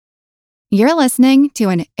You're listening to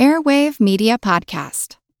an Airwave Media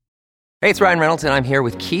Podcast. Hey, it's Ryan Reynolds, and I'm here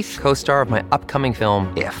with Keith, co-star of my upcoming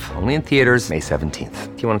film, If, only in theaters May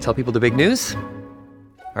 17th. Do you want to tell people the big news?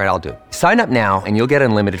 All right, I'll do it. Sign up now and you'll get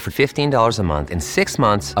unlimited for $15 a month and 6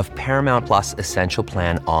 months of Paramount Plus Essential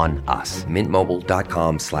Plan on us.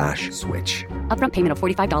 MintMobile.com/switch. Upfront payment of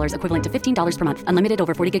 $45 equivalent to $15 per month. Unlimited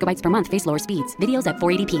over 40 gigabytes per month. Face lower speeds. Videos at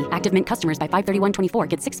 480p. Active Mint customers by 531.24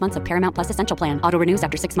 get 6 months of Paramount Plus Essential Plan. Auto renews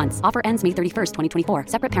after 6 months. Offer ends May 31st, 2024.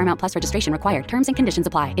 Separate Paramount Plus registration required. Terms and conditions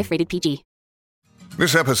apply if rated PG.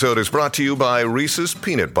 This episode is brought to you by Reese's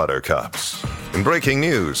Peanut Butter Cups. In breaking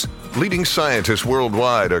news, leading scientists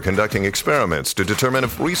worldwide are conducting experiments to determine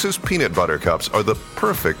if Reese's Peanut Butter Cups are the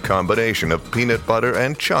perfect combination of peanut butter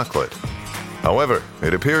and chocolate. However,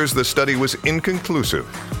 it appears the study was inconclusive,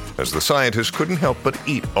 as the scientists couldn't help but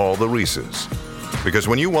eat all the Reese's. Because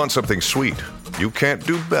when you want something sweet, you can't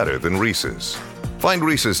do better than Reese's. Find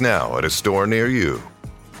Reese's now at a store near you.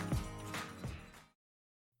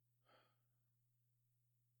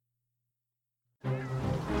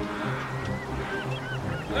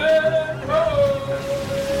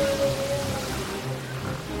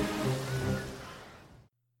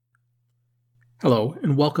 Hello,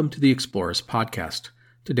 and welcome to the Explorers Podcast.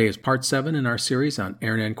 Today is part 7 in our series on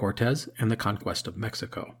Hernán Cortés and the Conquest of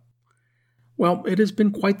Mexico. Well, it has been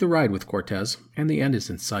quite the ride with Cortés, and the end is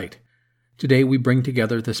in sight. Today we bring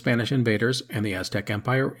together the Spanish invaders and the Aztec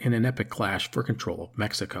Empire in an epic clash for control of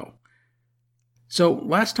Mexico. So,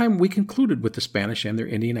 last time we concluded with the Spanish and their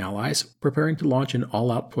Indian allies preparing to launch an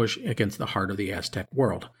all-out push against the heart of the Aztec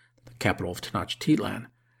world, the capital of Tenochtitlan.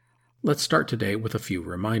 Let's start today with a few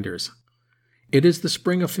reminders. It is the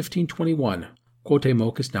spring of 1521.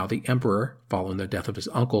 Cuauhtémoc is now the emperor, following the death of his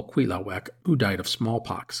uncle Cuitlahuac, who died of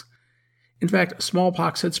smallpox. In fact,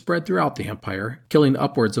 smallpox had spread throughout the empire, killing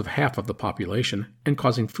upwards of half of the population and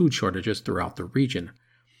causing food shortages throughout the region.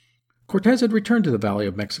 Cortés had returned to the Valley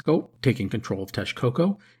of Mexico, taking control of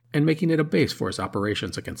Texcoco and making it a base for his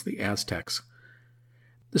operations against the Aztecs.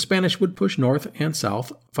 The Spanish would push north and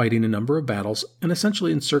south, fighting a number of battles and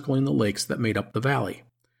essentially encircling the lakes that made up the valley.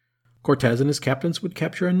 Cortés and his captains would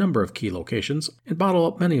capture a number of key locations and bottle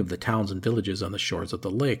up many of the towns and villages on the shores of the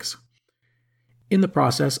lakes. In the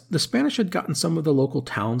process, the Spanish had gotten some of the local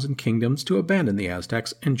towns and kingdoms to abandon the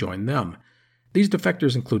Aztecs and join them. These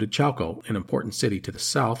defectors included Chalco, an important city to the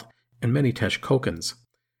south, and many Texcocans.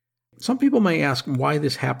 Some people may ask why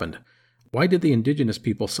this happened. Why did the indigenous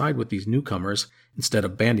people side with these newcomers instead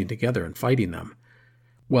of banding together and fighting them?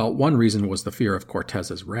 Well, one reason was the fear of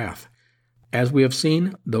Cortés's wrath. As we have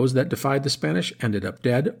seen, those that defied the Spanish ended up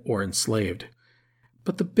dead or enslaved.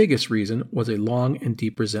 But the biggest reason was a long and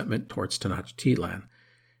deep resentment towards Tenochtitlan.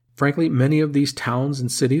 Frankly, many of these towns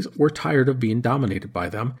and cities were tired of being dominated by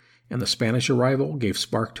them, and the Spanish arrival gave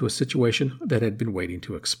spark to a situation that had been waiting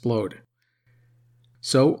to explode.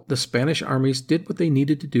 So, the Spanish armies did what they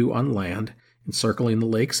needed to do on land, encircling the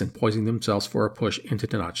lakes and poising themselves for a push into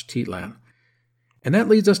Tenochtitlan. And that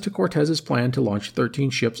leads us to Cortés's plan to launch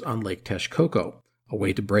 13 ships on Lake Texcoco, a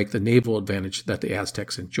way to break the naval advantage that the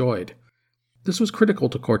Aztecs enjoyed. This was critical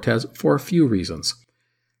to Cortés for a few reasons.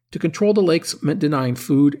 To control the lakes meant denying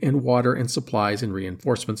food and water and supplies and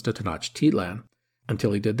reinforcements to Tenochtitlan.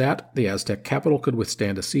 Until he did that, the Aztec capital could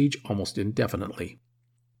withstand a siege almost indefinitely.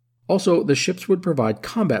 Also, the ships would provide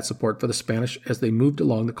combat support for the Spanish as they moved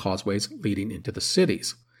along the causeways leading into the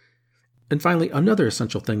cities. And finally, another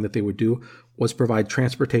essential thing that they would do was provide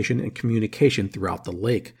transportation and communication throughout the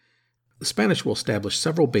lake. The Spanish will establish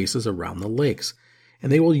several bases around the lakes, and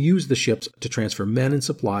they will use the ships to transfer men and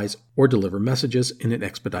supplies or deliver messages in an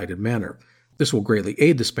expedited manner. This will greatly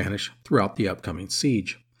aid the Spanish throughout the upcoming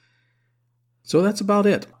siege. So that's about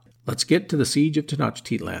it. Let's get to the siege of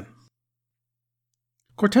Tenochtitlan.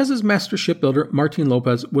 Cortés's master shipbuilder Martín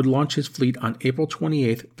López would launch his fleet on April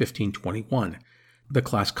 28, 1521. The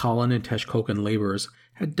Tlaxcalan and Texcocan laborers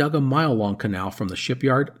had dug a mile-long canal from the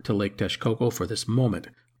shipyard to Lake Texcoco for this moment,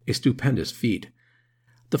 a stupendous feat.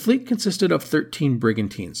 The fleet consisted of 13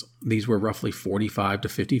 brigantines. These were roughly 45 to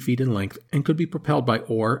 50 feet in length and could be propelled by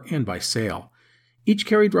oar and by sail. Each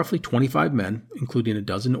carried roughly 25 men, including a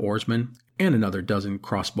dozen oarsmen and another dozen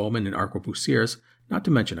crossbowmen and arquebusiers, not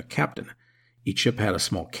to mention a captain. Each ship had a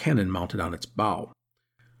small cannon mounted on its bow.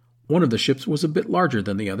 One of the ships was a bit larger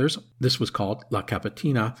than the others. This was called La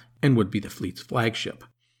Capitina and would be the fleet's flagship.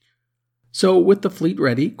 So, with the fleet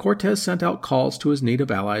ready, Cortés sent out calls to his native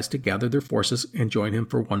allies to gather their forces and join him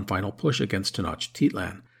for one final push against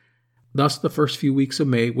Tenochtitlan. Thus, the first few weeks of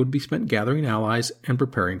May would be spent gathering allies and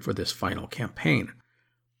preparing for this final campaign.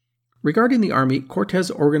 Regarding the army,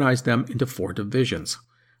 Cortés organized them into 4 divisions.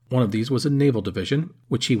 One of these was a naval division,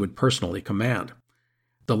 which he would personally command.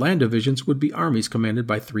 The land divisions would be armies commanded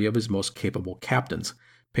by three of his most capable captains,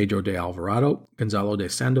 Pedro de Alvarado, Gonzalo de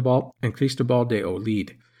Sandoval, and Cristobal de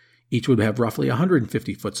Olid. Each would have roughly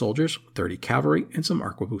 150 foot soldiers, 30 cavalry, and some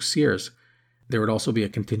arquebusiers. There would also be a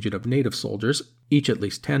contingent of native soldiers, each at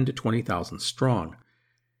least 10 to 20,000 strong.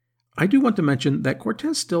 I do want to mention that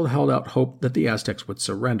Cortés still held out hope that the Aztecs would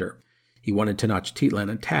surrender. He wanted Tenochtitlan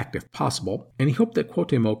intact if possible, and he hoped that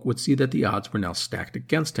Cuauhtémoc would see that the odds were now stacked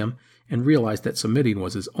against him and realize that submitting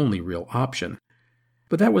was his only real option.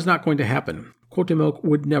 But that was not going to happen. Cuauhtémoc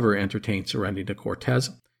would never entertain surrendering to Cortés.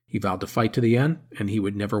 He vowed to fight to the end, and he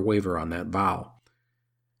would never waver on that vow.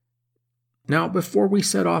 Now, before we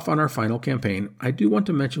set off on our final campaign, I do want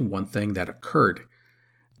to mention one thing that occurred.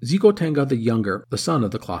 Xicotenga the Younger, the son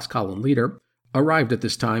of the Tlaxcalan leader, arrived at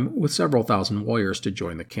this time with several thousand warriors to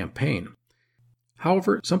join the campaign.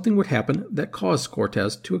 However, something would happen that caused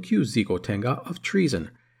Cortés to accuse Xicotenga of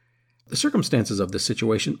treason. The circumstances of this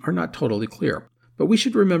situation are not totally clear, but we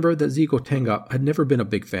should remember that Xicotenga had never been a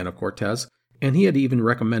big fan of Cortés, and he had even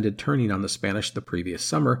recommended turning on the Spanish the previous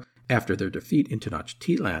summer after their defeat in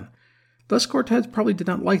Tenochtitlan. Thus, Cortés probably did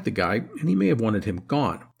not like the guy, and he may have wanted him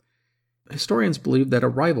gone. Historians believe that a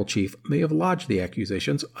rival chief may have lodged the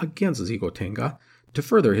accusations against Xicotenga to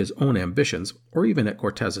further his own ambitions, or even at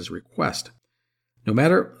Cortés's request. No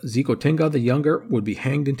matter, Xicotenga the Younger would be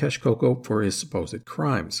hanged in Texcoco for his supposed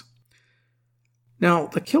crimes. Now,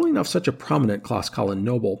 the killing of such a prominent Tlaxcalan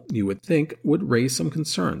noble, you would think, would raise some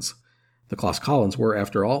concerns. The Tlaxcalans were,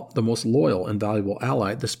 after all, the most loyal and valuable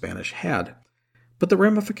ally the Spanish had. But the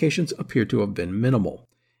ramifications appear to have been minimal.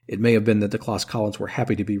 It may have been that the Tlaxcalans were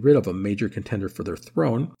happy to be rid of a major contender for their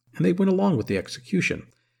throne, and they went along with the execution,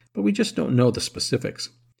 but we just don't know the specifics.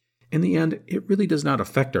 In the end, it really does not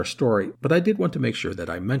affect our story, but I did want to make sure that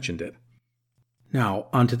I mentioned it. Now,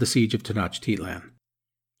 on to the siege of Tenochtitlan.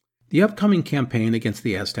 The upcoming campaign against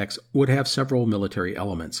the Aztecs would have several military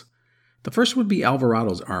elements. The first would be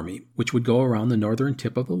Alvarado's army, which would go around the northern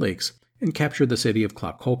tip of the lakes and capture the city of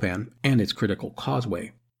Tlacopan and its critical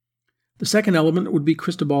causeway. The second element would be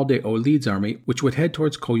Cristobal de Olid's army, which would head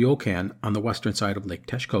towards Coyoacan on the western side of Lake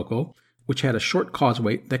Texcoco, which had a short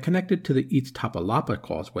causeway that connected to the Iztapalapa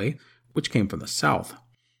causeway, which came from the south.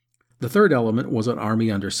 The third element was an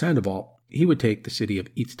army under Sandoval. He would take the city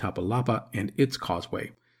of Iztapalapa and its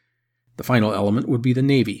causeway. The final element would be the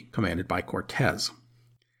navy, commanded by Cortés.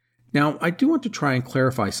 Now, I do want to try and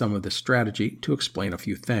clarify some of this strategy to explain a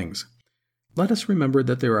few things. Let us remember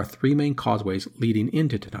that there are three main causeways leading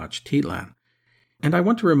into Tenochtitlan, and I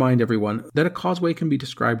want to remind everyone that a causeway can be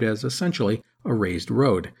described as essentially a raised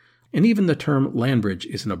road, and even the term land bridge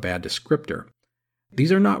isn't a bad descriptor.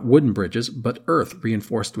 These are not wooden bridges, but earth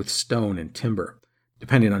reinforced with stone and timber.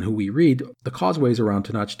 Depending on who we read, the causeways around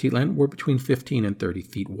Tenochtitlan were between 15 and 30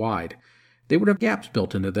 feet wide. They would have gaps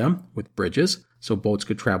built into them, with bridges, so boats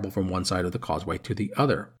could travel from one side of the causeway to the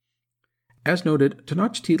other. As noted,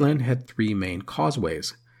 Tenochtitlan had three main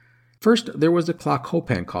causeways. First, there was the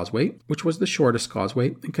Tlacopan causeway, which was the shortest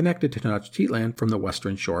causeway and connected Tenochtitlan from the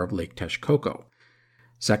western shore of Lake Texcoco.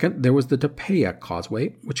 Second, there was the Tepeyac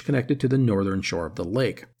causeway, which connected to the northern shore of the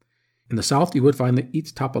lake. In the south, you would find the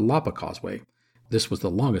Iztapalapa causeway. This was the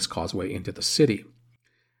longest causeway into the city.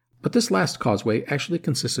 But this last causeway actually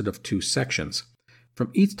consisted of two sections.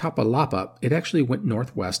 From Iztapalapa, it actually went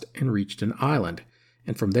northwest and reached an island,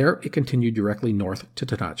 and from there it continued directly north to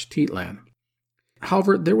Tenochtitlan.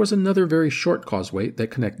 However, there was another very short causeway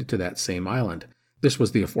that connected to that same island. This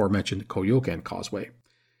was the aforementioned Coyoacan causeway.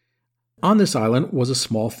 On this island was a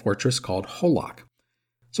small fortress called Xoloc.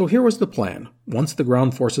 So here was the plan. Once the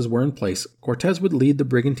ground forces were in place, Cortés would lead the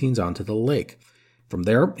brigantines onto the lake. From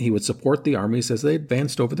there, he would support the armies as they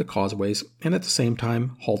advanced over the causeways and at the same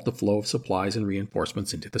time halt the flow of supplies and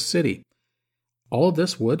reinforcements into the city. All of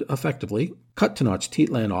this would, effectively, cut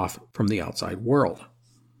Tenochtitlan off from the outside world.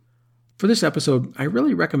 For this episode, I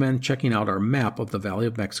really recommend checking out our map of the Valley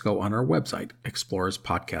of Mexico on our website,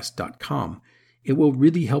 explorerspodcast.com. It will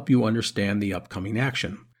really help you understand the upcoming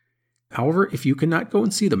action. However, if you cannot go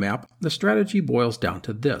and see the map, the strategy boils down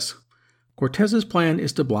to this. Cortés's plan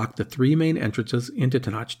is to block the three main entrances into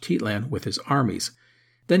Tenochtitlan with his armies.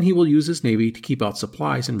 Then he will use his navy to keep out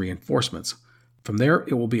supplies and reinforcements. From there,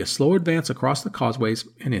 it will be a slow advance across the causeways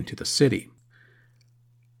and into the city.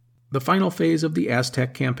 The final phase of the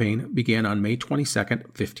Aztec campaign began on May 22,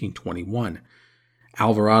 1521.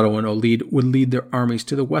 Alvarado and Olid would lead their armies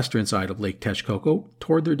to the western side of Lake Texcoco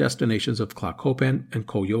toward their destinations of Tlacopan and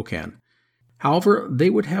Coyoacan. However, they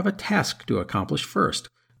would have a task to accomplish first,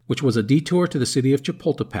 which was a detour to the city of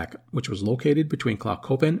Chapultepec, which was located between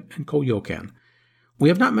Tlacopan and Coyoacan. We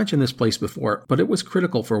have not mentioned this place before, but it was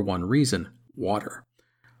critical for one reason: water.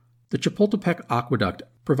 The Chapultepec aqueduct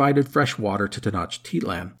provided fresh water to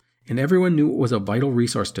Tenochtitlan, and everyone knew it was a vital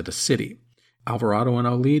resource to the city. Alvarado and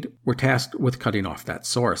Olid were tasked with cutting off that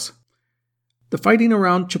source. The fighting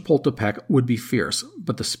around Chapultepec would be fierce,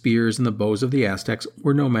 but the spears and the bows of the Aztecs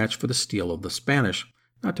were no match for the steel of the Spanish,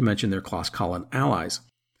 not to mention their Tlaxcalan allies.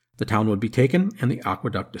 The town would be taken and the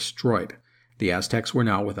aqueduct destroyed. The Aztecs were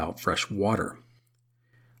now without fresh water.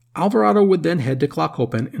 Alvarado would then head to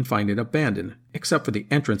Tlacopan and find it abandoned, except for the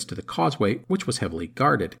entrance to the causeway, which was heavily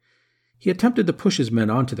guarded. He attempted to push his men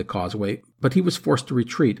onto the causeway, but he was forced to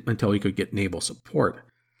retreat until he could get naval support.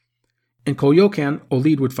 In Coyoacan,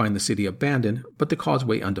 Olid would find the city abandoned, but the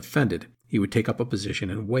causeway undefended. He would take up a position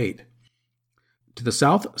and wait. To the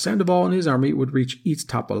south, Sandoval and his army would reach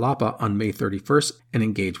Iztapalapa on May 31st and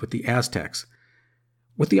engage with the Aztecs.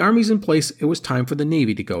 With the armies in place, it was time for the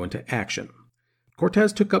Navy to go into action.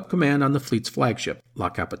 Cortés took up command on the fleet's flagship, La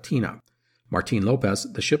Capitina. Martín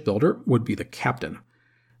López, the shipbuilder, would be the captain.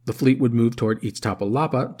 The fleet would move toward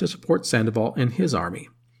Iztapalapa to support Sandoval and his army.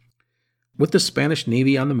 With the Spanish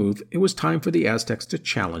Navy on the move, it was time for the Aztecs to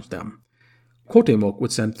challenge them. Cuauhtémoc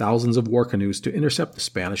would send thousands of war canoes to intercept the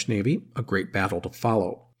Spanish Navy, a great battle to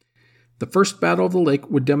follow. The First Battle of the Lake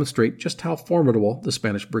would demonstrate just how formidable the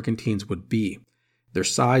Spanish brigantines would be. Their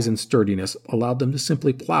size and sturdiness allowed them to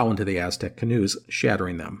simply plow into the Aztec canoes,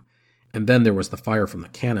 shattering them. And then there was the fire from the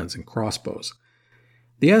cannons and crossbows.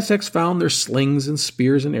 The Aztecs found their slings and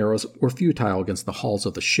spears and arrows were futile against the hulls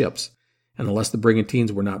of the ships, and unless the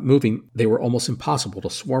brigantines were not moving, they were almost impossible to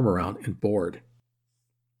swarm around and board.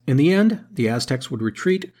 In the end, the Aztecs would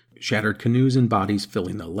retreat, shattered canoes and bodies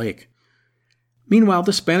filling the lake. Meanwhile,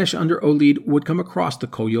 the Spanish under Olid would come across the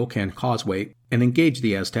Coyoacan causeway and engage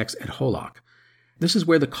the Aztecs at Jolac. This is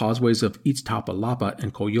where the causeways of Iztapalapa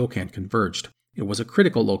and Coyoacan converged. It was a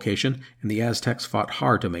critical location, and the Aztecs fought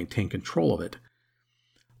hard to maintain control of it.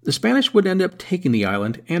 The Spanish would end up taking the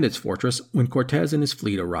island and its fortress when Cortés and his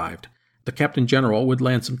fleet arrived. The captain general would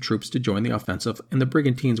land some troops to join the offensive, and the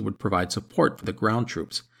brigantines would provide support for the ground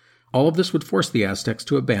troops. All of this would force the Aztecs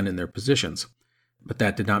to abandon their positions. But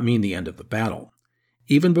that did not mean the end of the battle.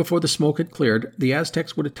 Even before the smoke had cleared, the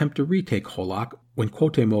Aztecs would attempt to retake Jolac when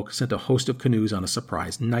Cuauhtémoc sent a host of canoes on a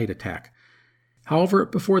surprise night attack. However,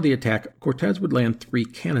 before the attack, Cortés would land 3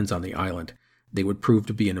 cannons on the island. They would prove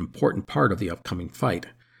to be an important part of the upcoming fight.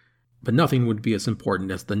 But nothing would be as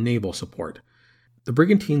important as the naval support. The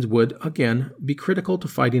brigantines would, again, be critical to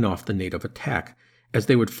fighting off the native attack, as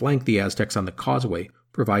they would flank the Aztecs on the causeway,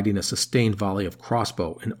 providing a sustained volley of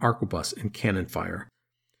crossbow and arquebus and cannon fire.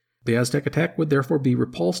 The Aztec attack would therefore be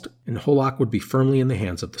repulsed, and Jolac would be firmly in the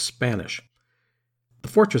hands of the Spanish. The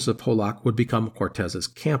fortress of Jolac would become Cortés's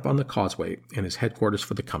camp on the causeway and his headquarters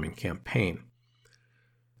for the coming campaign.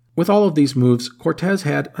 With all of these moves, Cortés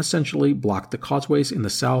had essentially blocked the causeways in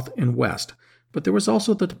the south and west, but there was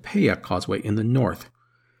also the Tepeyac causeway in the north.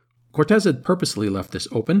 Cortés had purposely left this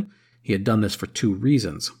open. He had done this for 2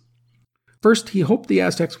 reasons. First, he hoped the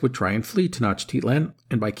Aztecs would try and flee Tenochtitlan,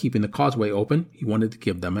 and by keeping the causeway open, he wanted to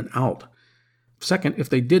give them an out. Second, if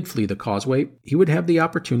they did flee the causeway, he would have the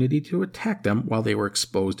opportunity to attack them while they were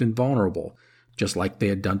exposed and vulnerable, just like they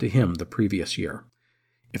had done to him the previous year.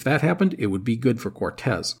 If that happened, it would be good for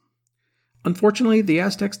Cortés. Unfortunately, the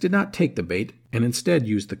Aztecs did not take the bait, and instead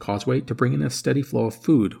used the causeway to bring in a steady flow of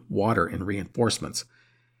food, water, and reinforcements.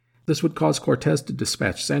 This would cause Cortés to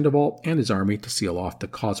dispatch Sandoval and his army to seal off the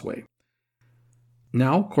causeway.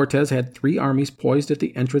 Now, Cortés had 3 armies poised at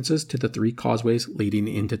the entrances to the 3 causeways leading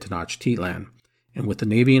into Tenochtitlan, and with the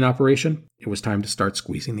Navy in operation, it was time to start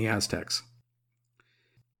squeezing the Aztecs.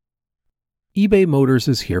 eBay Motors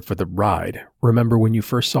is here for the ride. Remember when you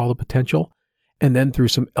first saw the potential? And then through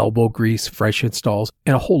some elbow grease, fresh installs,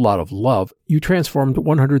 and a whole lot of love, you transformed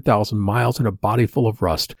 100,000 miles and a body full of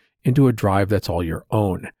rust into a drive that's all your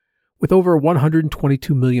own. With over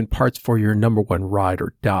 122 million parts for your number one ride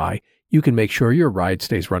or die, you can make sure your ride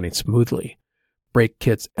stays running smoothly. Brake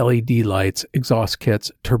kits, LED lights, exhaust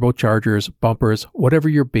kits, turbochargers, bumpers, whatever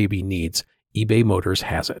your baby needs, eBay Motors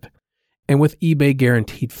has it. And with eBay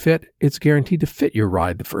Guaranteed Fit, it's guaranteed to fit your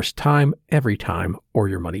ride the first time, every time, or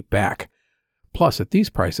your money back. Plus, at these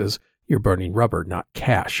prices, you're burning rubber, not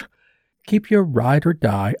cash. Keep your ride or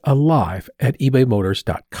die alive at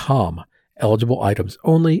ebaymotors.com. Eligible items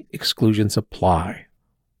only, exclusions apply.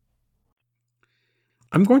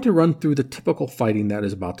 I'm going to run through the typical fighting that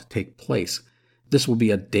is about to take place. This will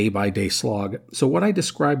be a day-by-day slog, so what I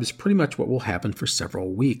describe is pretty much what will happen for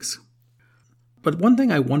several weeks. But one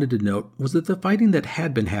thing I wanted to note was that the fighting that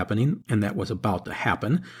had been happening, and that was about to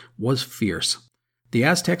happen, was fierce. The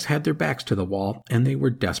Aztecs had their backs to the wall, and they were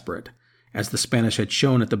desperate. As the Spanish had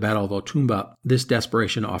shown at the Battle of Otumba, this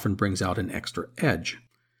desperation often brings out an extra edge.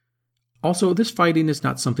 Also, this fighting is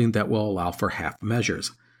not something that will allow for half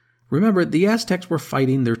measures. Remember, the Aztecs were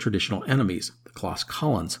fighting their traditional enemies, the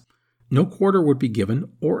Tlaxcalans. No quarter would be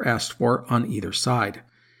given or asked for on either side.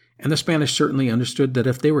 And the Spanish certainly understood that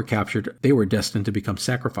if they were captured, they were destined to become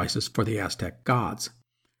sacrifices for the Aztec gods.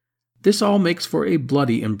 This all makes for a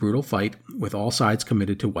bloody and brutal fight, with all sides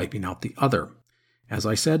committed to wiping out the other. As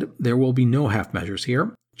I said, there will be no half measures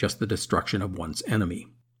here, just the destruction of one's enemy.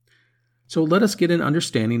 So let us get an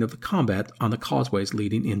understanding of the combat on the causeways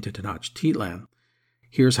leading into Tenochtitlan.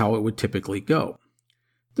 Here's how it would typically go.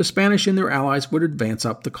 The Spanish and their allies would advance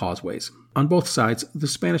up the causeways. On both sides, the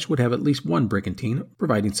Spanish would have at least one brigantine,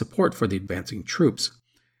 providing support for the advancing troops.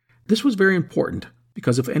 This was very important,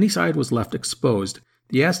 because if any side was left exposed,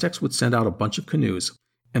 the Aztecs would send out a bunch of canoes,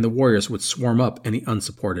 and the warriors would swarm up any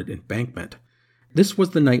unsupported embankment. This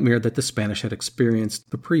was the nightmare that the Spanish had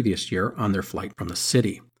experienced the previous year on their flight from the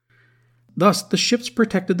city. Thus, the ships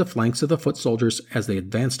protected the flanks of the foot soldiers as they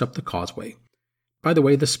advanced up the causeway. By the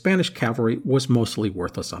way, the Spanish cavalry was mostly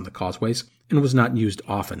worthless on the causeways and was not used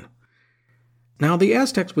often. Now, the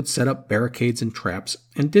Aztecs would set up barricades and traps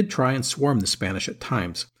and did try and swarm the Spanish at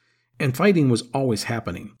times, and fighting was always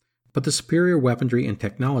happening, but the superior weaponry and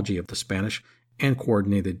technology of the Spanish and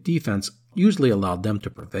coordinated defense usually allowed them to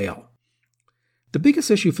prevail. The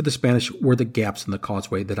biggest issue for the Spanish were the gaps in the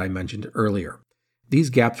causeway that I mentioned earlier. These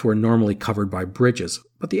gaps were normally covered by bridges,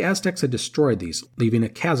 but the Aztecs had destroyed these, leaving a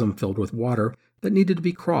chasm filled with water that needed to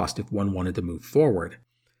be crossed if one wanted to move forward.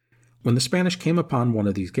 When the Spanish came upon one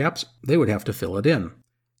of these gaps, they would have to fill it in.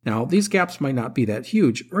 Now, these gaps might not be that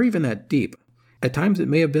huge or even that deep. At times it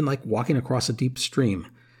may have been like walking across a deep stream,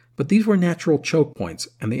 but these were natural choke points,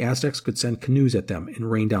 and the Aztecs could send canoes at them and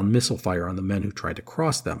rain down missile fire on the men who tried to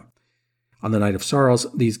cross them. On the Night of Sorrows,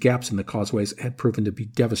 these gaps in the causeways had proven to be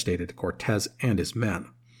devastating to Cortés and his men.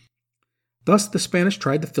 Thus, the Spanish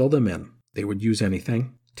tried to fill them in. They would use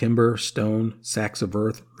anything: timber, stone, sacks of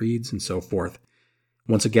earth, reeds, and so forth.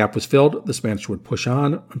 Once a gap was filled, the Spanish would push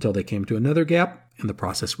on until they came to another gap, and the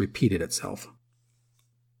process repeated itself.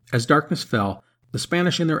 As darkness fell, the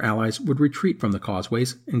Spanish and their allies would retreat from the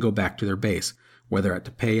causeways and go back to their base, whether at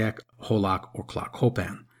Tepeyac, Xoloc, or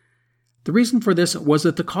Tlacopan. The reason for this was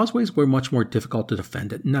that the causeways were much more difficult to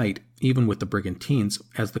defend at night, even with the brigantines,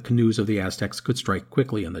 as the canoes of the Aztecs could strike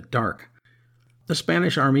quickly in the dark. The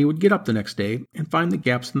Spanish army would get up the next day and find the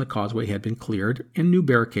gaps in the causeway had been cleared and new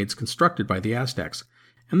barricades constructed by the Aztecs,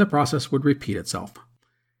 and the process would repeat itself.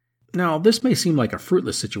 Now, this may seem like a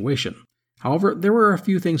fruitless situation. However, there were a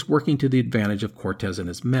few things working to the advantage of Cortés and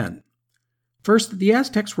his men. First, the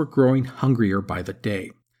Aztecs were growing hungrier by the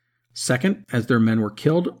day. Second, as their men were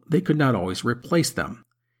killed, they could not always replace them.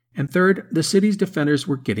 And third, the city's defenders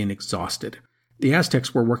were getting exhausted. The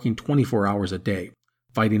Aztecs were working 24 hours a day,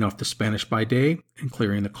 fighting off the Spanish by day and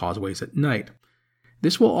clearing the causeways at night.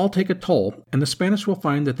 This will all take a toll, and the Spanish will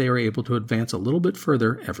find that they are able to advance a little bit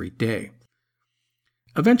further every day.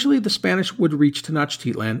 Eventually, the Spanish would reach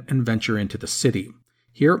Tenochtitlan and venture into the city.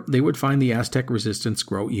 Here, they would find the Aztec resistance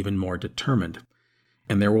grow even more determined,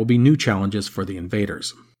 and there will be new challenges for the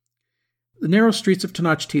invaders. The narrow streets of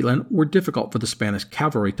Tenochtitlan were difficult for the Spanish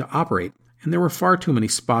cavalry to operate, and there were far too many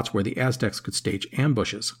spots where the Aztecs could stage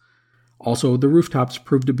ambushes. Also, the rooftops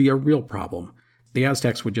proved to be a real problem. The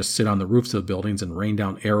Aztecs would just sit on the roofs of buildings and rain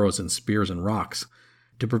down arrows and spears and rocks.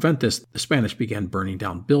 To prevent this, the Spanish began burning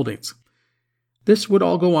down buildings. This would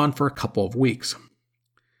all go on for a couple of weeks.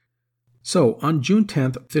 So, on June 10,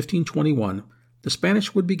 1521, the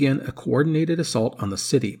Spanish would begin a coordinated assault on the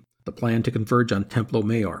city, the plan to converge on Templo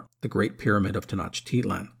Mayor, the Great Pyramid of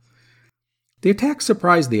Tenochtitlan. The attack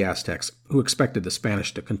surprised the Aztecs, who expected the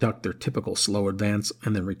Spanish to conduct their typical slow advance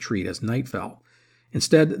and then retreat as night fell.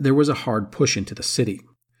 Instead, there was a hard push into the city.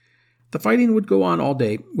 The fighting would go on all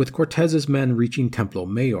day, with Cortés's men reaching Templo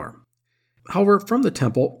Mayor. However, from the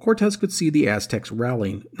temple, Cortés could see the Aztecs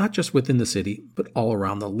rallying, not just within the city, but all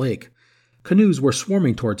around the lake. Canoes were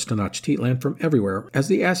swarming towards Tenochtitlan from everywhere as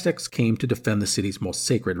the Aztecs came to defend the city's most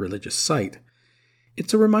sacred religious site.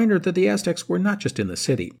 It's a reminder that the Aztecs were not just in the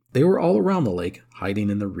city. They were all around the lake, hiding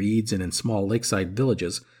in the reeds and in small lakeside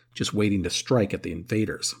villages, just waiting to strike at the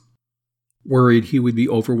invaders. Worried he would be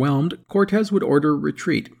overwhelmed, Cortés would order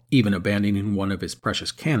retreat, even abandoning one of his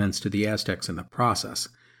precious cannons to the Aztecs in the process.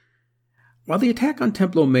 While the attack on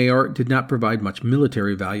Templo Mayor did not provide much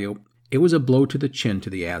military value, it was a blow to the chin to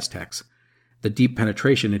the Aztecs. The deep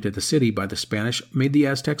penetration into the city by the Spanish made the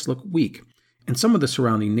Aztecs look weak, and some of the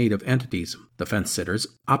surrounding native entities, the fence-sitters,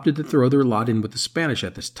 opted to throw their lot in with the Spanish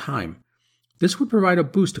at this time. This would provide a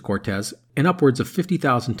boost to Cortés, and upwards of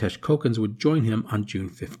 50,000 Texcocans would join him on June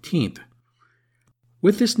 15th.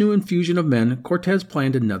 With this new infusion of men, Cortés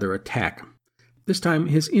planned another attack. This time,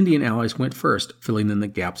 his Indian allies went first, filling in the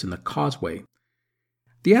gaps in the causeway.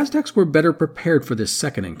 The Aztecs were better prepared for this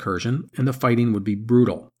second incursion, and the fighting would be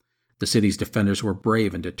brutal. The city's defenders were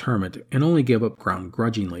brave and determined, and only gave up ground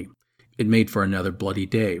grudgingly. It made for another bloody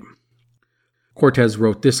day. Cortés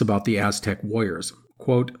wrote this about the Aztec warriors,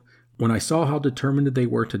 quote, "When I saw how determined they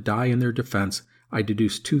were to die in their defense, I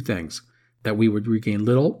deduced two things, that we would regain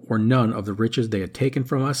little or none of the riches they had taken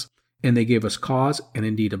from us, and they gave us cause and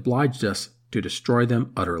indeed obliged us to destroy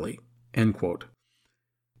them utterly." End quote.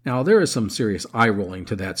 Now, there is some serious eye-rolling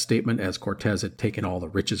to that statement, as Cortés had taken all the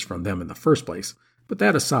riches from them in the first place, but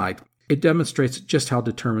that aside, it demonstrates just how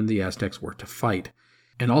determined the Aztecs were to fight,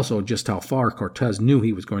 and also just how far Cortés knew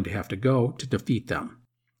he was going to have to go to defeat them.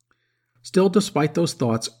 Still, despite those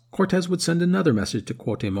thoughts, Cortés would send another message to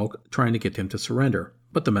Cuauhtémoc trying to get him to surrender,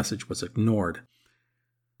 but the message was ignored.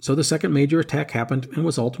 So the second major attack happened and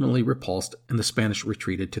was ultimately repulsed, and the Spanish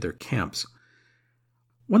retreated to their camps.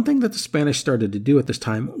 One thing that the Spanish started to do at this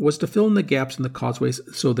time was to fill in the gaps in the causeways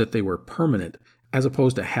so that they were permanent, as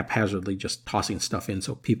opposed to haphazardly just tossing stuff in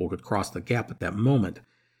so people could cross the gap at that moment.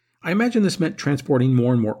 I imagine this meant transporting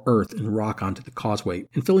more and more earth and rock onto the causeway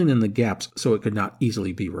and filling in the gaps so it could not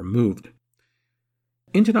easily be removed.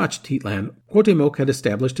 In Tenochtitlan, Cuauhtémoc had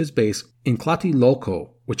established his base in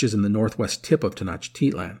Tlatelolco, which is in the northwest tip of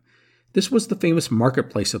Tenochtitlan. This was the famous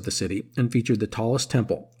marketplace of the city and featured the tallest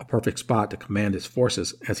temple, a perfect spot to command his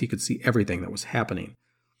forces as he could see everything that was happening.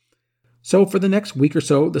 So for the next week or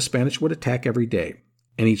so, the Spanish would attack every day,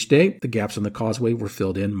 and each day the gaps in the causeway were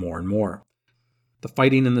filled in more and more. The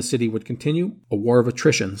fighting in the city would continue, a war of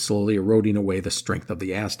attrition slowly eroding away the strength of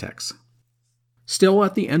the Aztecs. Still,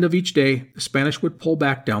 at the end of each day, the Spanish would pull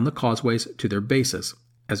back down the causeways to their bases,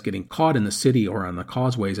 as getting caught in the city or on the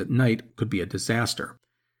causeways at night could be a disaster.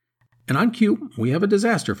 And on cue, we have a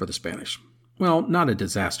disaster for the Spanish. Well, not a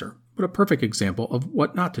disaster, but a perfect example of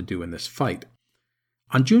what not to do in this fight.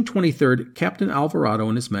 On June 23rd, Captain Alvarado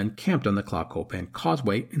and his men camped on the Tlacopan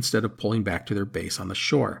causeway instead of pulling back to their base on the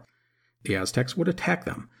shore. The Aztecs would attack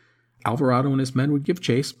them. Alvarado and his men would give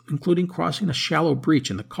chase, including crossing a shallow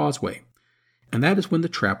breach in the causeway. And that is when the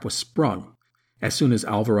trap was sprung. As soon as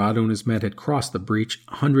Alvarado and his men had crossed the breach,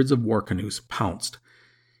 hundreds of war canoes pounced.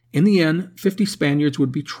 In the end, 50 Spaniards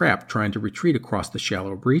would be trapped trying to retreat across the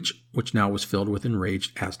shallow breach, which now was filled with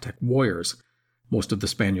enraged Aztec warriors. Most of the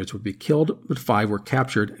Spaniards would be killed, but 5 were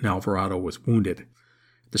captured and Alvarado was wounded.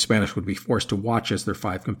 The Spanish would be forced to watch as their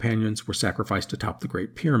 5 companions were sacrificed atop the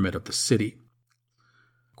Great Pyramid of the city.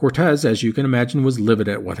 Cortés, as you can imagine, was livid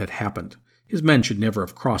at what had happened. His men should never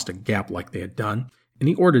have crossed a gap like they had done, and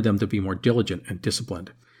he ordered them to be more diligent and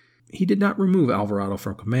disciplined. He did not remove Alvarado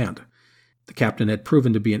from command. The captain had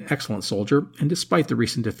proven to be an excellent soldier, and despite the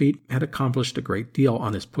recent defeat, had accomplished a great deal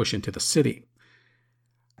on his push into the city.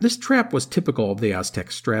 This trap was typical of the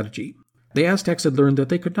Aztec strategy. The Aztecs had learned that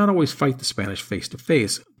they could not always fight the Spanish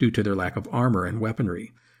face-to-face due to their lack of armor and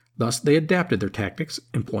weaponry. Thus, they adapted their tactics,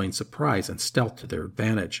 employing surprise and stealth to their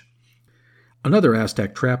advantage. Another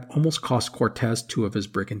Aztec trap almost cost Cortés 2 of his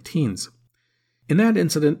brigantines. In that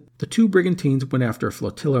incident, the 2 brigantines went after a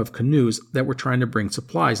flotilla of canoes that were trying to bring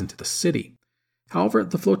supplies into the city. However,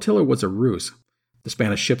 the flotilla was a ruse. The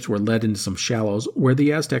Spanish ships were led into some shallows where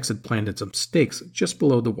the Aztecs had planted some stakes just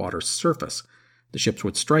below the water's surface. The ships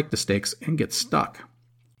would strike the stakes and get stuck.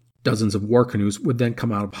 Dozens of war canoes would then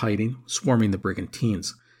come out of hiding, swarming the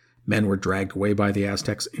brigantines. Men were dragged away by the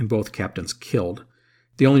Aztecs and both captains killed.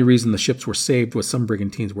 The only reason the ships were saved was some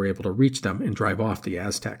brigantines were able to reach them and drive off the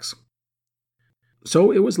Aztecs.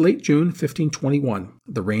 So it was late June 1521.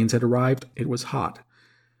 The rains had arrived. It was hot.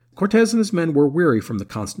 Cortés and his men were weary from the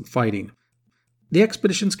constant fighting. The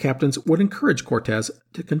expedition's captains would encourage Cortés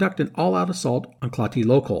to conduct an all-out assault on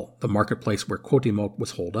Tlatelolco, the marketplace where Cuauhtémoc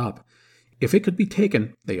was holed up. If it could be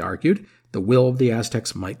taken, they argued, the will of the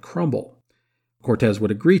Aztecs might crumble. Cortés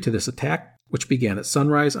would agree to this attack, which began at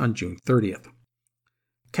sunrise on June 30th.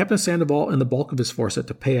 Captain Sandoval and the bulk of his force at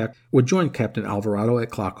Tepeyac would join Captain Alvarado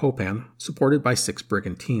at Tlacopan, supported by 6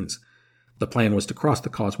 brigantines. The plan was to cross the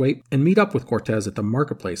causeway and meet up with Cortés at the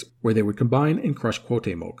marketplace, where they would combine and crush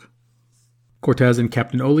Cuauhtémoc. Cortés and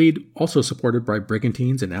Captain Olid, also supported by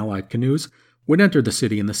brigantines and allied canoes, would enter the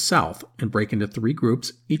city in the south and break into 3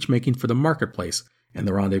 groups, each making for the marketplace and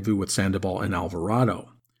the rendezvous with Sandoval and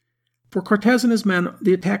Alvarado. For Cortés and his men,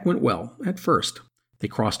 the attack went well at first. They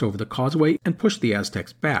crossed over the causeway and pushed the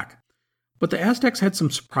Aztecs back. But the Aztecs had some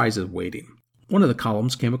surprises waiting. One of the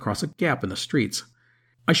columns came across a gap in the streets.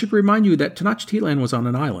 I should remind you that Tenochtitlan was on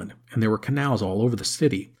an island, and there were canals all over the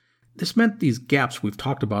city. This meant these gaps we've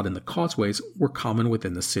talked about in the causeways were common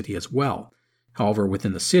within the city as well. However,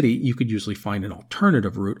 within the city, you could usually find an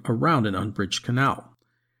alternative route around an unbridged canal.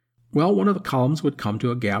 Well, one of the columns would come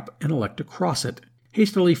to a gap and elect to cross it,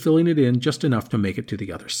 hastily filling it in just enough to make it to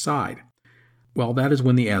the other side. Well, that is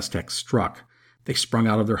when the Aztecs struck. They sprung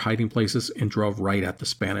out of their hiding places and drove right at the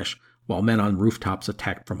Spanish, while men on rooftops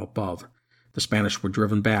attacked from above. The Spanish were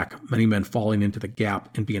driven back, many men falling into the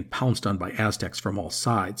gap and being pounced on by Aztecs from all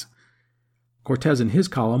sides. Cortés and his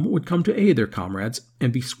column would come to aid their comrades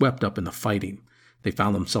and be swept up in the fighting. They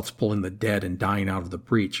found themselves pulling the dead and dying out of the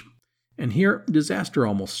breach. And here, disaster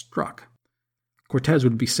almost struck. Cortés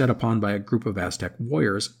would be set upon by a group of Aztec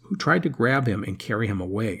warriors who tried to grab him and carry him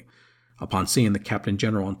away. Upon seeing the captain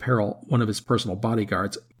general in peril, one of his personal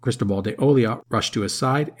bodyguards, Cristobal de Olea, rushed to his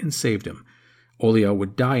side and saved him. Olea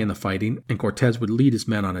would die in the fighting, and Cortés would lead his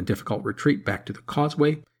men on a difficult retreat back to the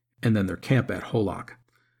causeway and then their camp at Jolac.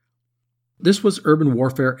 This was urban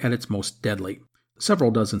warfare at its most deadly. Several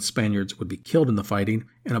dozen Spaniards would be killed in the fighting,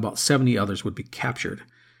 and about 70 others would be captured.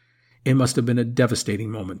 It must have been a devastating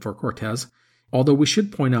moment for Cortés, although we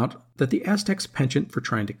should point out that the Aztecs' penchant for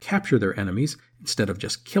trying to capture their enemies instead of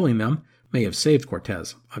just killing them may have saved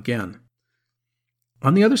Cortés again.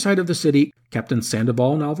 On the other side of the city, Captains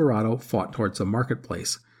Sandoval and Alvarado fought towards the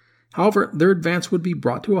marketplace. However, their advance would be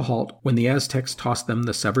brought to a halt when the Aztecs tossed them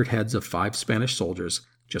the severed heads of 5 Spanish soldiers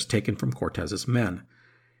just taken from Cortés's men.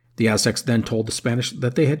 The Aztecs then told the Spanish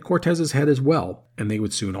that they had Cortés's head as well, and they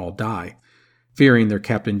would soon all die. Fearing their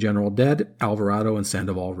captain general dead, Alvarado and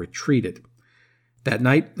Sandoval retreated. That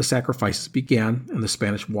night, the sacrifices began, and the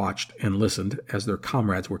Spanish watched and listened as their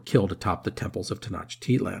comrades were killed atop the temples of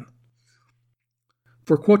Tenochtitlan.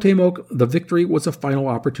 For Cuauhtémoc, the victory was a final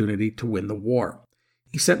opportunity to win the war.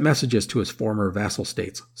 He sent messages to his former vassal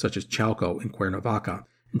states, such as Chalco and Cuernavaca,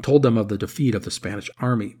 and told them of the defeat of the Spanish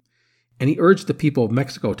army. And he urged the people of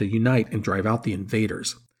Mexico to unite and drive out the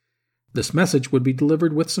invaders. This message would be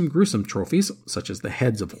delivered with some gruesome trophies, such as the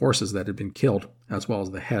heads of horses that had been killed, as well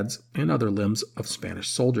as the heads and other limbs of Spanish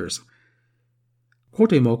soldiers.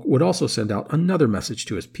 Cuauhtémoc would also send out another message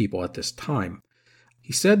to his people at this time.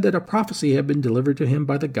 He said that a prophecy had been delivered to him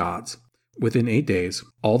by the gods. Within 8 days,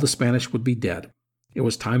 all the Spanish would be dead. It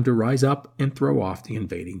was time to rise up and throw off the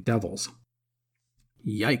invading devils.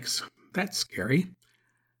 Yikes, that's scary.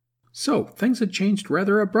 So, things had changed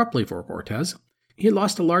rather abruptly for Cortés. He had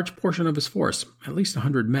lost a large portion of his force, at least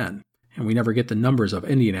 100 men, and we never get the numbers of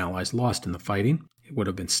Indian allies lost in the fighting. It would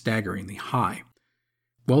have been staggeringly high.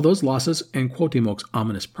 Well, those losses and Cuauhtémoc's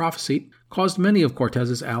ominous prophecy caused many of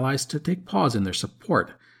Cortés's allies to take pause in their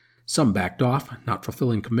support. Some backed off, not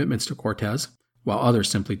fulfilling commitments to Cortés, while others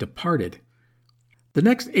simply departed. The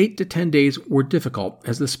next 8 to 10 days were difficult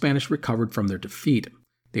as the Spanish recovered from their defeat.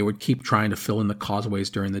 They would keep trying to fill in the causeways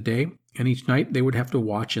during the day, and each night they would have to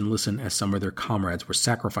watch and listen as some of their comrades were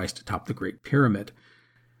sacrificed atop the Great Pyramid.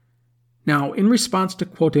 Now, in response to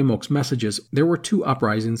Cuauhtémoc's messages, there were 2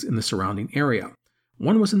 uprisings in the surrounding area.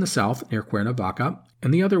 One was in the south, near Cuernavaca,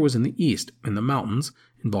 and the other was in the east, in the mountains,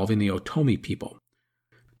 involving the Otomi people.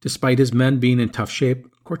 Despite his men being in tough shape,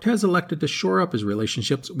 Cortés elected to shore up his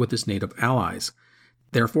relationships with his native allies.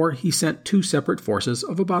 Therefore, he sent 2 separate forces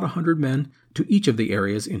of about 100 men to each of the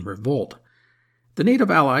areas in revolt. The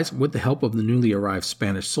native allies, with the help of the newly arrived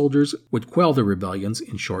Spanish soldiers, would quell the rebellions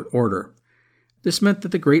in short order. This meant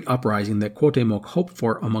that the great uprising that Cuauhtémoc hoped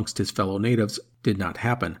for amongst his fellow natives did not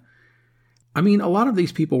happen. I mean, a lot of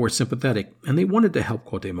these people were sympathetic, and they wanted to help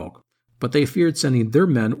Cuauhtémoc, but they feared sending their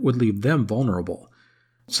men would leave them vulnerable.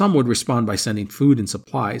 Some would respond by sending food and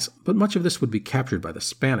supplies, but much of this would be captured by the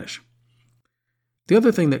Spanish. The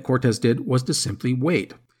other thing that Cortés did was to simply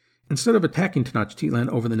wait. Instead of attacking Tenochtitlan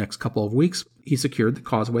over the next couple of weeks, he secured the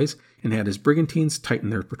causeways and had his brigantines tighten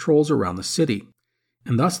their patrols around the city.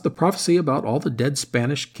 And thus the prophecy about all the dead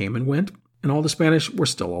Spanish came and went, and all the Spanish were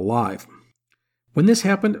still alive. When this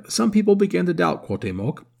happened, some people began to doubt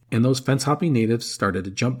Cuauhtémoc, and those fence-hopping natives started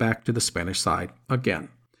to jump back to the Spanish side again.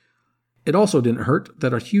 It also didn't hurt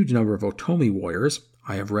that a huge number of Otomi warriors,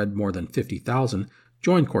 I have read more than 50,000,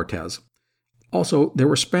 joined Cortés. Also, there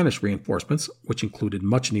were Spanish reinforcements, which included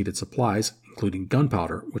much-needed supplies, including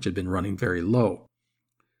gunpowder, which had been running very low.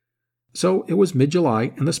 So it was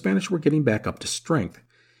mid-July, and the Spanish were getting back up to strength.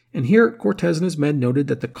 And here, Cortés and his men noted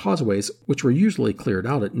that the causeways, which were usually cleared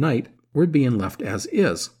out at night, were being left as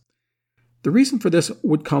is. The reason for this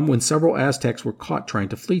would come when several Aztecs were caught trying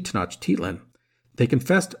to flee Tenochtitlan. They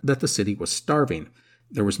confessed that the city was starving.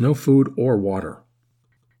 There was no food or water.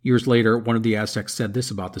 Years later, one of the Aztecs said this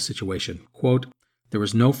about the situation, quote, There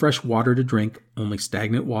was no fresh water to drink, only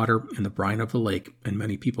stagnant water and the brine of the lake, and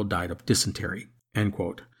many people died of dysentery." End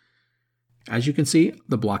quote. As you can see,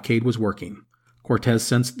 the blockade was working. Cortés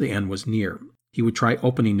sensed the end was near. He would try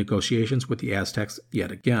opening negotiations with the Aztecs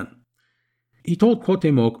yet again. He told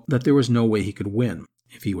Cuauhtémoc that there was no way he could win.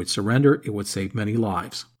 If he would surrender, it would save many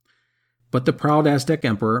lives. But the proud Aztec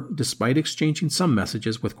emperor, despite exchanging some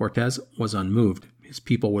messages with Cortés, was unmoved. His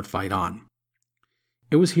people would fight on.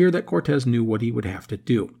 It was here that Cortés knew what he would have to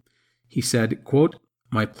do. He said, quote,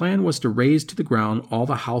 "My plan was to raze to the ground all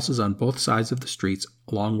the houses on both sides of the streets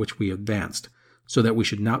along which we advanced, so that we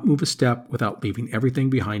should not move a step without leaving everything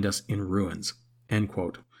behind us in ruins." End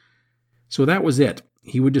quote. So that was it.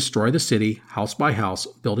 He would destroy the city, house by house,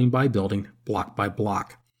 building by building, block by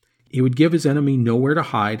block. He would give his enemy nowhere to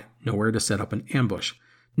hide, nowhere to set up an ambush,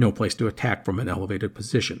 no place to attack from an elevated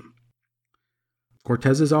position.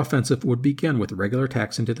 Cortés's offensive would begin with regular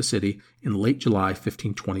attacks into the city in late July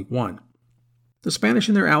 1521. The Spanish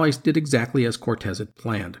and their allies did exactly as Cortés had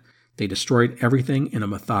planned. They destroyed everything in a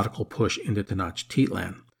methodical push into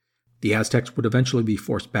Tenochtitlan. The Aztecs would eventually be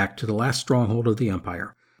forced back to the last stronghold of the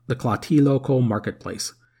empire, the Tlatelolco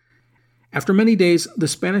marketplace. After many days, the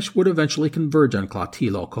Spanish would eventually converge on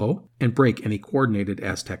Tlatelolco and break any coordinated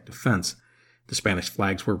Aztec defense. The Spanish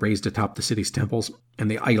flags were raised atop the city's temples, and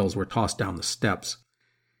the idols were tossed down the steps.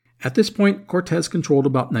 At this point, Cortés controlled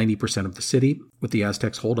about 90% of the city, with the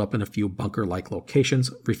Aztecs holed up in a few bunker-like locations,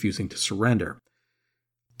 refusing to surrender.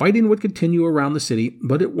 Fighting would continue around the city,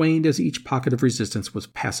 but it waned as each pocket of resistance was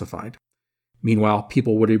pacified. Meanwhile,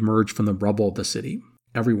 people would emerge from the rubble of the city.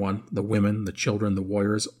 Everyone, the women, the children, the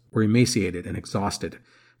warriors, were emaciated and exhausted.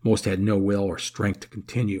 Most had no will or strength to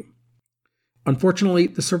continue. Unfortunately,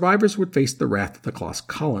 the survivors would face the wrath of the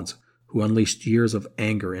Tlaxcalans, who unleashed years of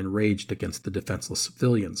anger and rage against the defenseless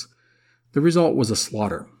civilians. The result was a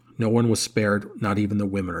slaughter. No one was spared, not even the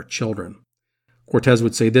women or children. Cortés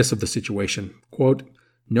would say this of the situation, quote,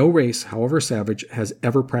 "No race, however savage, has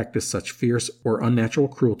ever practiced such fierce or unnatural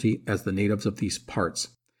cruelty as the natives of these parts."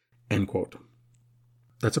 End quote.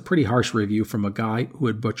 That's a pretty harsh review from a guy who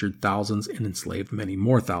had butchered thousands and enslaved many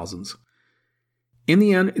more thousands. In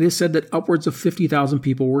the end, it is said that upwards of 50,000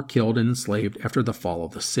 people were killed and enslaved after the fall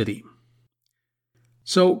of the city.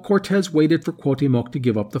 So Cortés waited for Cuauhtémoc to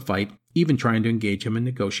give up the fight, even trying to engage him in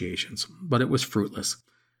negotiations, but it was fruitless.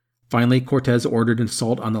 Finally, Cortés ordered an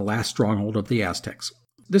assault on the last stronghold of the Aztecs.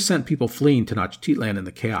 This sent people fleeing Tenochtitlan in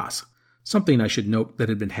the chaos, something I should note that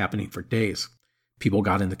had been happening for days. People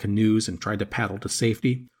got into canoes and tried to paddle to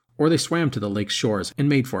safety, or they swam to the lake's shores and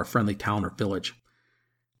made for a friendly town or village.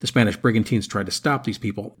 The Spanish brigantines tried to stop these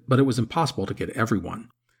people, but it was impossible to get everyone.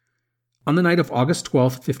 On the night of August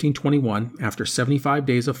 12, 1521, after 75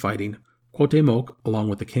 days of fighting, Cuauhtémoc, along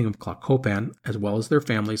with the king of Tlacopan, as well as their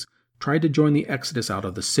families, tried to join the exodus out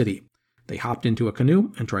of the city. They hopped into a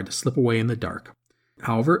canoe and tried to slip away in the dark.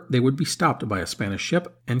 However, they would be stopped by a Spanish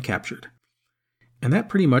ship and captured. And that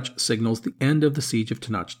pretty much signals the end of the siege of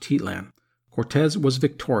Tenochtitlan. Cortés was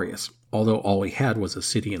victorious, although all he had was a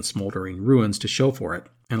city in smoldering ruins to show for it,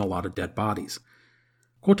 and a lot of dead bodies.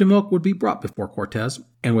 Cuauhtémoc would be brought before Cortés,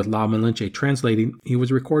 and with La Malinche translating, he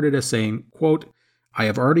was recorded as saying, quote, "I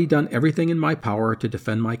have already done everything in my power to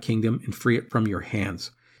defend my kingdom and free it from your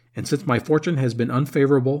hands. And since my fortune has been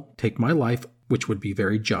unfavorable, take my life, which would be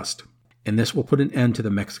very just. And this will put an end to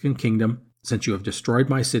the Mexican kingdom, since you have destroyed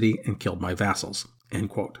my city and killed my vassals." End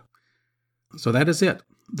quote. So that is it.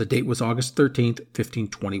 The date was August 13th,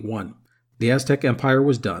 1521. The Aztec Empire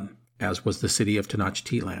was done, as was the city of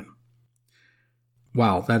Tenochtitlan.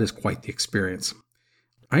 Wow, that is quite the experience.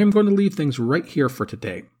 I am going to leave things right here for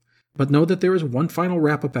today, but know that there is one final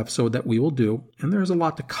wrap-up episode that we will do, and there is a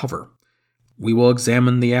lot to cover. We will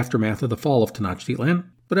examine the aftermath of the fall of Tenochtitlan,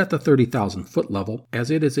 but at the 30,000-foot level, as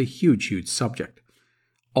it is a huge subject.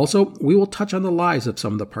 Also, we will touch on the lives of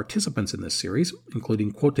some of the participants in this series,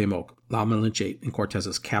 including Cuauhtémoc, La Malinche, and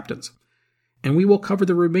Cortés's captains. And we will cover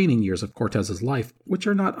the remaining years of Cortés's life, which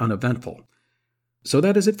are not uneventful. So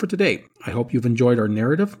that is it for today. I hope you've enjoyed our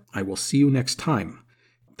narrative. I will see you next time.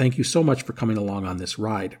 Thank you so much for coming along on this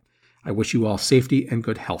ride. I wish you all safety and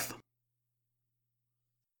good health.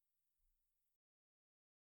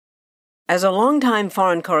 As a longtime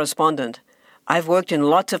foreign correspondent, I've worked in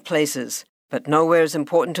lots of places, but nowhere as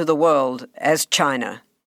important to the world as China.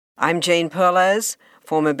 I'm Jane Perlez,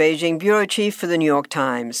 former Beijing bureau chief for the New York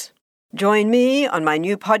Times. Join me on my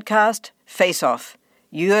new podcast, Face Off,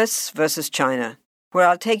 U.S. versus China, where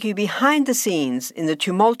I'll take you behind the scenes in the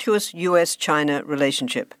tumultuous U.S.-China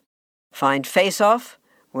relationship. Find Face Off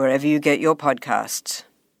wherever you get your podcasts.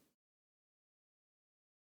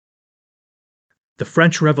 The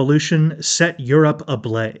French Revolution set Europe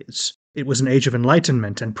ablaze. It was an age of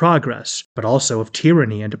enlightenment and progress, but also of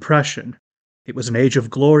tyranny and oppression. It was an age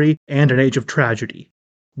of glory and an age of tragedy.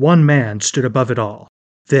 One man stood above it all.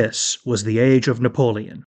 This was the Age of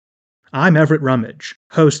Napoleon. I'm Everett Rummage,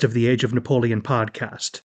 host of the Age of Napoleon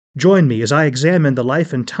podcast. Join me as I examine the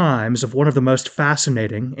life and times of one of the most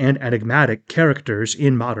fascinating and enigmatic characters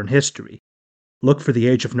in modern history. Look for the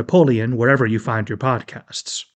Age of Napoleon wherever you find your podcasts.